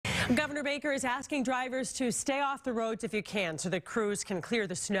Governor Baker is asking drivers to stay off the roads if you can so that crews can clear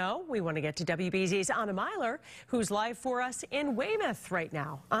the snow. We want to get to WBZ's Anna Meiler, who's live for us in Weymouth right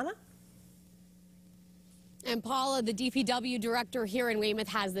now. Anna? And Paula, the DPW director here in Weymouth,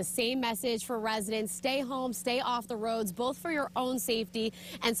 has the same message for residents. Stay home, stay off the roads, both for your own safety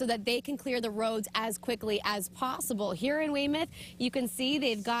and so that they can clear the roads as quickly as possible. Here in Weymouth, you can see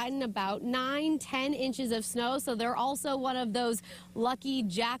they've gotten about 9–10 inches of snow, so they're also one of those lucky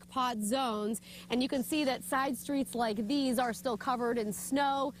jackpot zones. And you can see that side streets like these are still covered in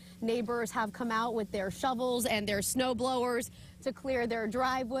snow. Neighbors have come out with their shovels and their snow blowers to clear their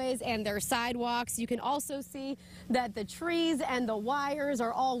driveways and their sidewalks. You can also see that the trees and the wires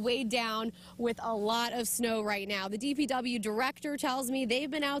are all weighed down with a lot of snow right now. The DPW director tells me they've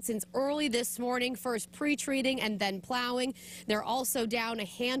been out since early this morning, first pre-treating and then plowing. They're also down a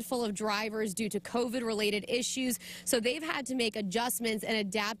handful of drivers due to COVID-related issues, so they've had to make adjustments and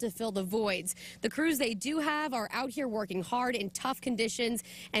adapt to fill the voids. The crews they do have are out here working hard in tough conditions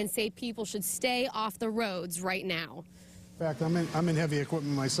and say people should stay off the roads right now. In fact, I'm in heavy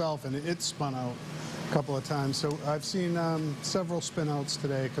equipment myself, and it spun out a couple of times. So I've seen several spin outs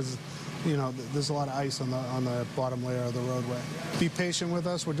today because, you know, there's a lot of ice on the bottom layer of the roadway. Be patient with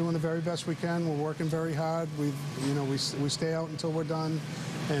us. We're doing the very best we can. We're working very hard. We stay out until we're done,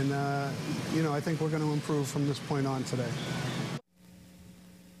 and you know, I think we're going to improve from this point on today.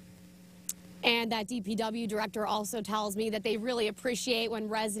 And that DPW director also tells me that they really appreciate when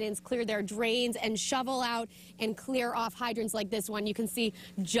residents clear their drains and shovel out and clear off hydrants like this one. You can see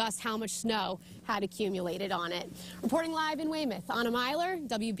just how much snow had accumulated on it. Reporting live in Weymouth, Anna Meiler,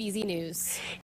 WBZ News.